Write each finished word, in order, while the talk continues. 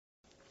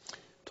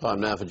Time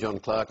now for John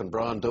Clark and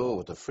Brian Dorr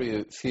with a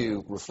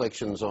few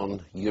reflections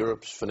on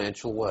Europe's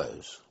financial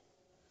woes.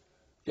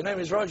 Your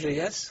name is Roger,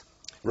 yes?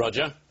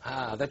 Roger.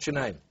 Ah, that's your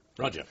name.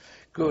 Roger.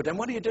 Good. And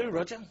what do you do,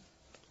 Roger?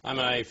 I'm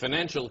a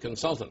financial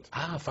consultant.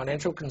 Ah,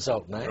 financial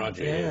consultant, eh?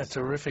 Roger, yeah, yes.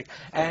 Terrific.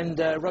 And,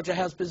 Roger,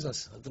 how's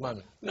business at the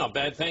moment? Not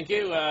bad, thank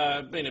you.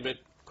 Been a bit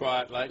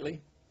quiet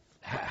lately.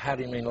 How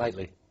do you mean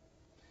lately?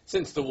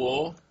 Since the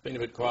war, been a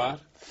bit quiet.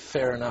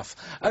 Fair enough.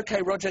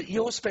 OK, Roger,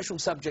 your special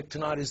subject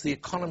tonight is the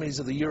economies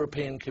of the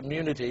European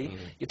community.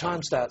 Your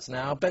time starts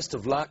now. Best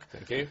of luck.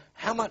 Thank you.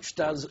 How much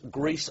does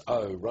Greece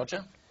owe,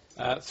 Roger?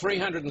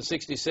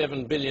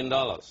 $367 billion.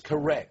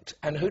 Correct.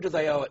 And who do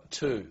they owe it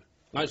to?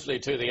 Mostly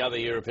to the other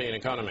European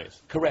economies.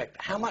 Correct.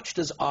 How much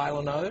does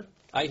Ireland owe?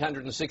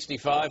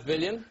 $865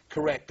 billion.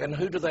 Correct. And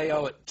who do they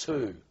owe it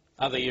to?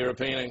 Other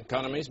European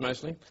economies,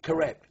 mostly.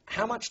 Correct.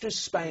 How much do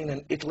Spain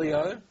and Italy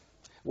owe?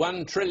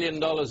 $1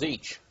 trillion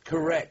each.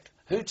 Correct.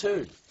 Who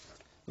to?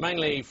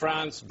 Mainly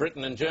France,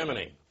 Britain and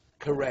Germany.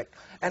 Correct.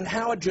 And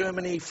how are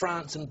Germany,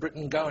 France and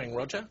Britain going,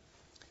 Roger?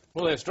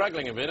 Well, they're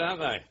struggling a bit, aren't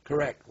they?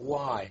 Correct.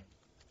 Why?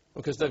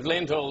 Because they've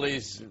lent all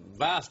these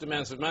vast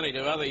amounts of money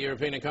to other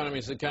European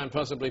economies that can't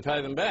possibly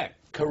pay them back.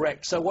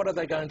 Correct. So what are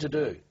they going to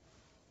do?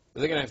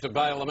 They're going to have to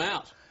bail them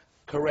out.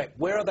 Correct.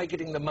 Where are they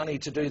getting the money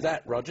to do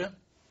that, Roger?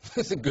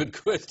 That's a good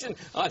question.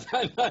 I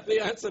don't know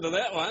the answer to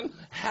that one.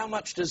 How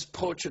much does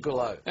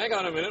Portugal owe? Hang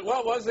on a minute.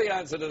 What was the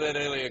answer to that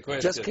earlier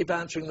question? Just keep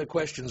answering the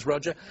questions,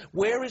 Roger.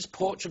 Where is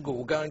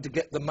Portugal going to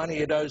get the money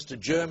it owes to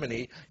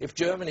Germany if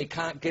Germany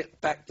can't get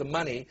back the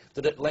money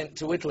that it lent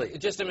to Italy?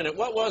 Just a minute.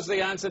 What was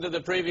the answer to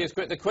the previous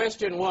question? The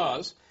question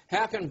was,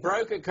 how can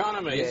broke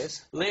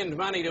economies lend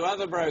money to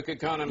other broke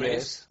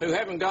economies who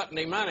haven't got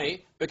any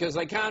money because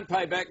they can't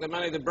pay back the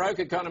money the broke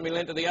economy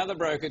lent to the other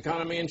broke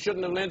economy and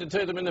shouldn't have lent it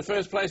to them in the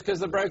first place because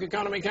the broke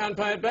economy can't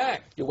pay it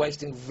back? You're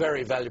wasting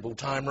very valuable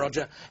time,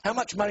 Roger. How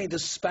much money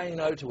does Spain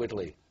owe to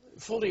Italy?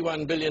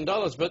 $41 billion,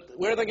 but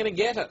where are they going to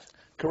get it?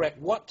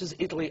 Correct. What does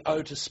Italy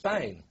owe to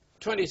Spain?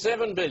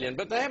 $27 billion,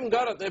 but they haven't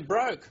got it. They're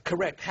broke.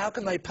 Correct. How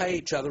can they pay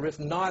each other if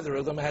neither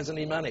of them has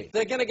any money?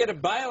 They're going to get a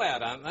bailout,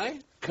 aren't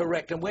they?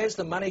 Correct. And where's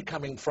the money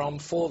coming from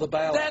for the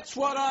bailout? That's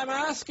what I'm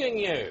asking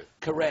you.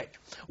 Correct.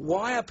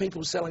 Why are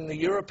people selling the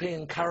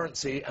European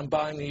currency and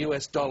buying the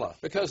US dollar?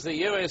 Because the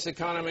US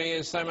economy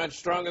is so much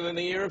stronger than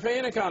the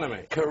European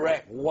economy.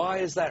 Correct. Why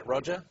is that,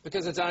 Roger?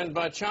 Because it's owned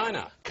by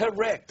China.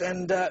 Correct.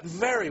 And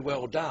very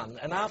well done.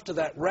 And after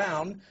that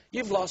round,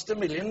 you've lost $1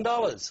 million.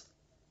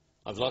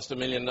 I've lost $1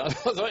 million. I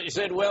thought you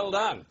said well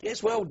done.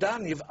 Yes, well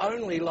done. You've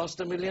only lost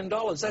 $1 million.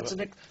 That's an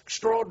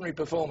extraordinary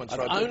performance,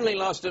 Roger. I've only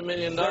lost $1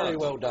 million. Very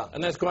well done.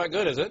 And that's quite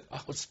good, is it?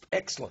 Oh, it's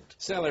excellent.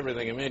 Sell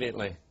everything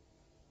immediately.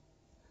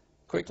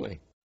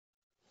 Quickly.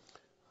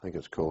 I think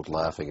it's called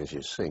laughing as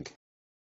you sink.